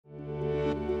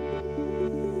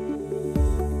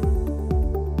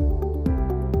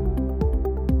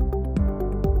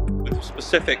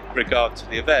specific regard to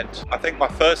the event, I think my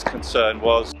first concern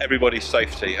was everybody's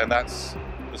safety, and that's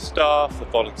the staff, the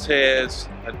volunteers,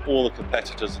 and all the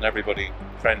competitors and everybody,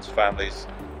 friends, families,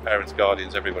 parents,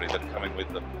 guardians, everybody that are coming with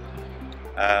them.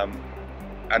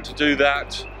 And to do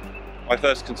that, my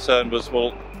first concern was,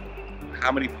 well,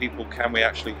 how many people can we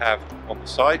actually have on the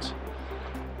site?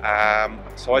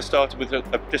 So I started with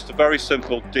just a very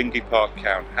simple dinghy park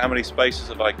count. How many spaces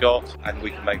have I got? And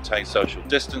we can maintain social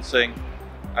distancing.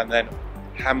 And then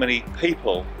how many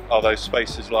people are those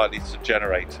spaces likely to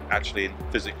generate actually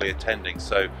physically attending?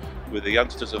 So with the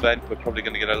youngsters event, we're probably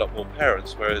going to get a lot more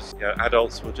parents, whereas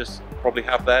adults will just probably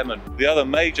have them. And the other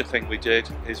major thing we did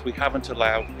is we haven't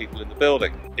allowed people in the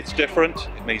building. It's different.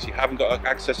 It means you haven't got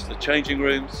access to the changing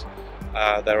rooms.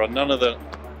 There are none of the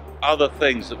other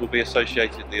things that will be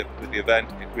associated with the event.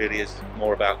 It really is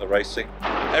more about the racing.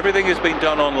 Everything has been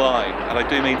done online, and I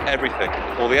do mean everything.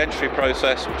 Or the entry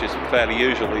process, which is fairly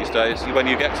usual these days. When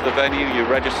you get to the venue, you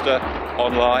register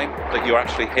online that you're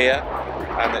actually here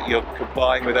and that you're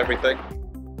complying with everything.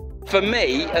 For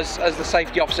me, as the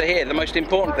safety officer here, the most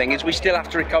important thing is we still have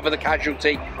to recover the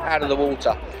casualty out of the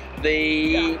water.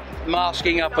 The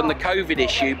masking up and the COVID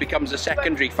issue becomes a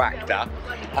secondary factor,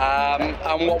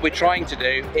 and what we're trying to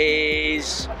do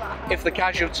is, if the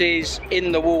casualty's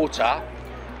in the water,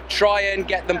 try and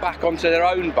get them back onto their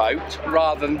own boat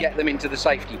rather than get them into the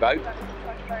safety boat.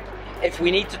 If we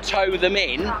need to tow them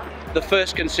in, the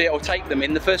first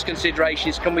consideration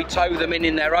is, can we tow them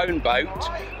in their own boat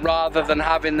rather than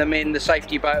having them in the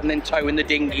safety boat and then towing the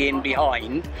dinghy in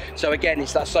behind. So again,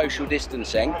 it's that social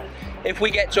distancing. If we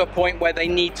get to a point where they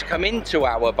need to come into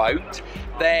our boat,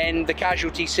 then the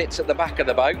casualty sits at the back of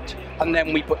the boat and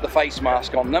then we put the face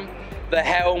mask on them. The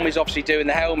helm is obviously doing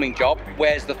the helming job,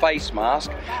 wears the face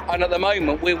mask, and at the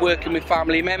moment we're working with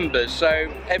family members, so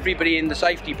everybody in the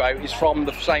safety boat is from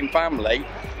the same family.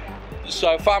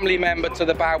 So family member to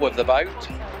the bow of the boat,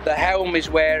 the helm is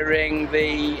wearing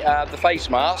the face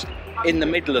mask in the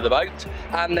middle of the boat,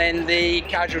 and then the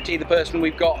casualty, the person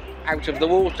we've got out of the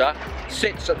water,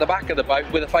 sits at the back of the boat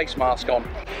with a face mask on.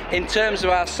 In terms of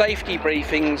our safety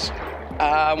briefings,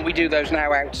 we do those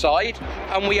now outside,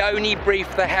 and we only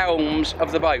brief the helms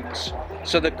of the boats.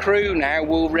 So the crew now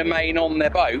will remain on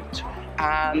their boat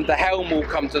and the helm will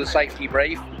come to the safety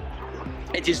brief.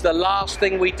 It is the last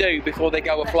thing we do before they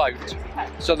go afloat.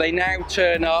 So they now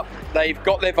turn up, they've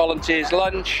got their volunteers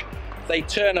lunch, they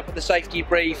turn up at the safety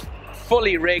brief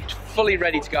fully rigged, fully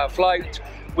ready to go afloat.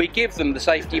 We give them the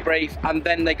safety brief and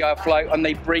then they go afloat and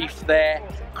they brief their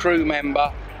crew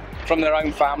member from their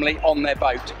own family on their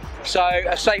boat. So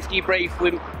a safety brief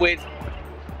with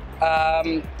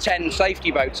 10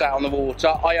 safety boats out on the water,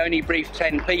 I only briefed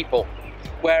 10 people.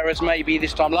 Whereas maybe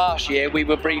this time last year we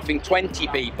were briefing 20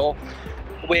 people.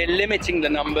 We're limiting the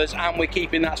numbers and we're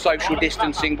keeping that social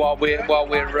distancing while we're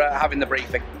having the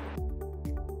briefing.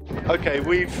 Okay,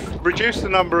 we've reduced the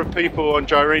number of people on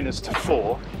gyrinas to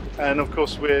 4, and of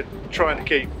course we're trying to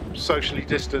keep socially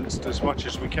distanced as much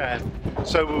as we can.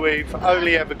 So we've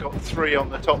only ever got 3 on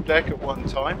the top deck at one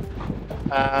time,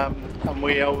 and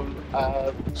we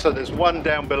so there's one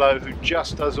down below who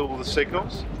just does all the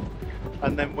signals,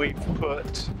 and then we've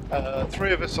put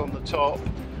 3 of us on the top,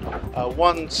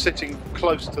 one sitting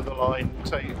close to the line,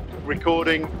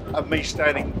 recording, and me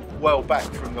standing well back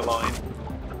from the line,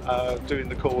 doing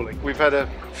the calling. We've had a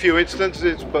few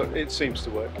instances, but it seems to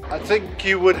work. I think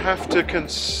you would have to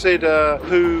consider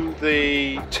who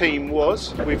the team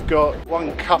was. We've got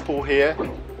one couple here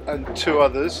and 2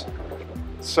 others,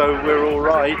 so we're all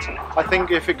right. I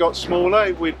think if it got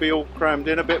smaller, we'd be all crammed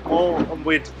in a bit more, and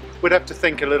we'd have to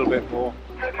think a little bit more.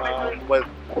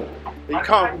 You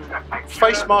can't.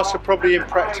 Face masks are probably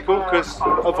impractical because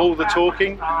of all the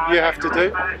talking you have to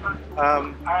do.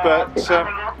 But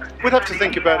we'd have to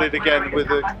think about it again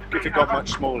if it got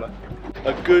much smaller.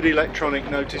 A good electronic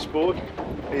notice board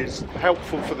is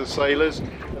helpful for the sailors,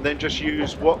 and then just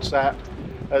use WhatsApp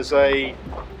as a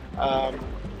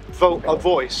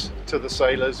voice to the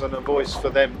sailors and a voice for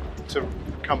them to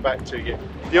come back to you.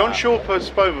 The onshore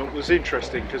postponement was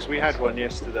interesting because we had one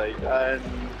yesterday, and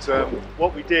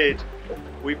what we did,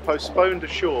 we postponed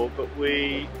ashore, but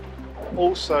we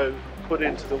also put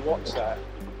into the WhatsApp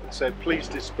and said, please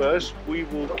disperse. We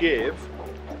will give,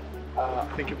 I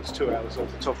think it was 2 hours off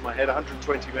the top of my head,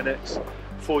 120 minutes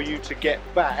for you to get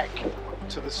back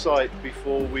to the site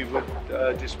before we would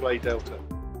display Delta.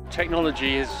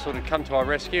 Technology has sort of come to our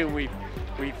rescue, and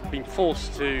we've been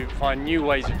forced to find new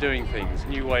ways of doing things,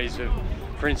 new ways of,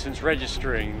 for instance,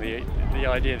 registering, the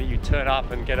idea that you turn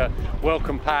up and get a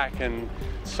welcome pack and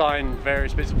sign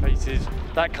various bits and pieces.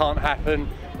 That can't happen.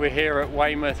 We're here at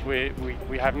Weymouth.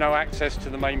 We have no access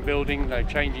to the main building, no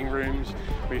changing rooms.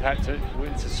 It's a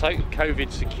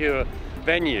COVID secure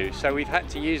venue, so we've had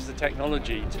to use the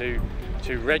technology to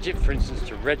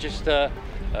register.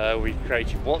 We've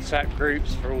created WhatsApp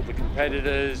groups for all the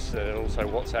competitors, also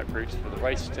WhatsApp groups for the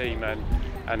race team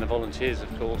and the volunteers, of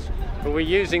course. But we're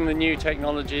using the new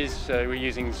technologies. We're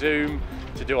using Zoom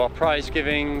to do our prize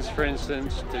givings, for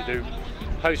instance, to do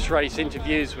post-race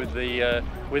interviews with the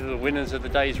winners of the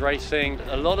day's racing.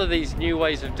 A lot of these new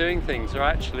ways of doing things are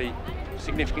actually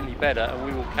significantly better, and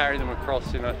we will carry them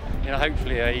across in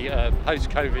hopefully a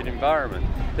post-COVID environment.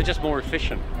 They're just more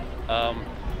efficient.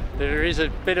 There is a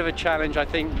bit of a challenge. I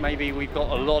think maybe we've got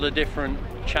a lot of different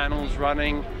channels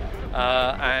running,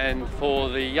 and for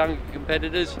the younger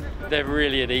competitors, they're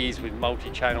really at ease with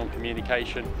multi-channel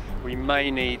communication. We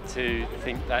may need to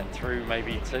think that through,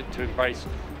 maybe to embrace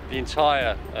the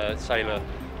entire sailor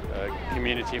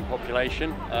community and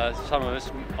population. Some of us,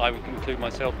 I would include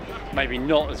myself, maybe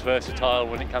not as versatile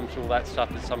when it comes to all that stuff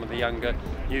as some of the younger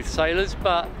youth sailors,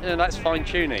 but that's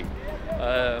fine-tuning.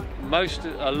 A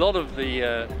lot of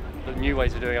the new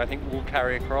ways of doing it, I think, will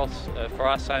carry across for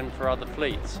us and for other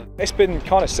fleets. It's been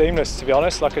kind of seamless, to be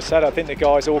honest. Like I said, I think the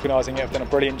guys organising it have done a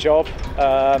brilliant job.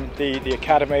 The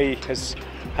academy has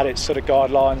had its sort of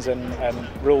guidelines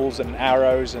and rules and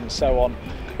arrows and so on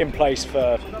in place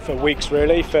for weeks,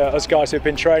 really, for us guys who've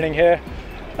been training here.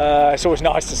 It's always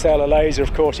nice to sail a laser.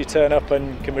 Of course, you turn up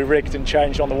and can be rigged and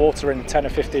changed on the water in 10 or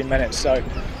 15 minutes. So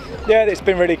yeah, it's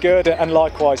been really good. And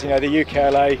likewise, the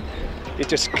UKLA, it's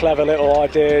just clever little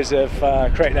ideas of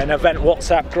creating an event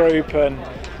WhatsApp group and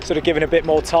sort of giving a bit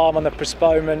more time on the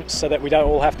postponements so that we don't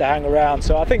all have to hang around.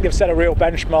 So I think they've set a real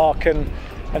benchmark and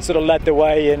sort of led the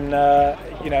way in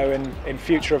in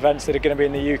future events that are going to be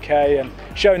in the UK, and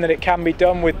showing that it can be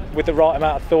done with the right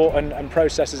amount of thought and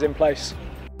processes in place.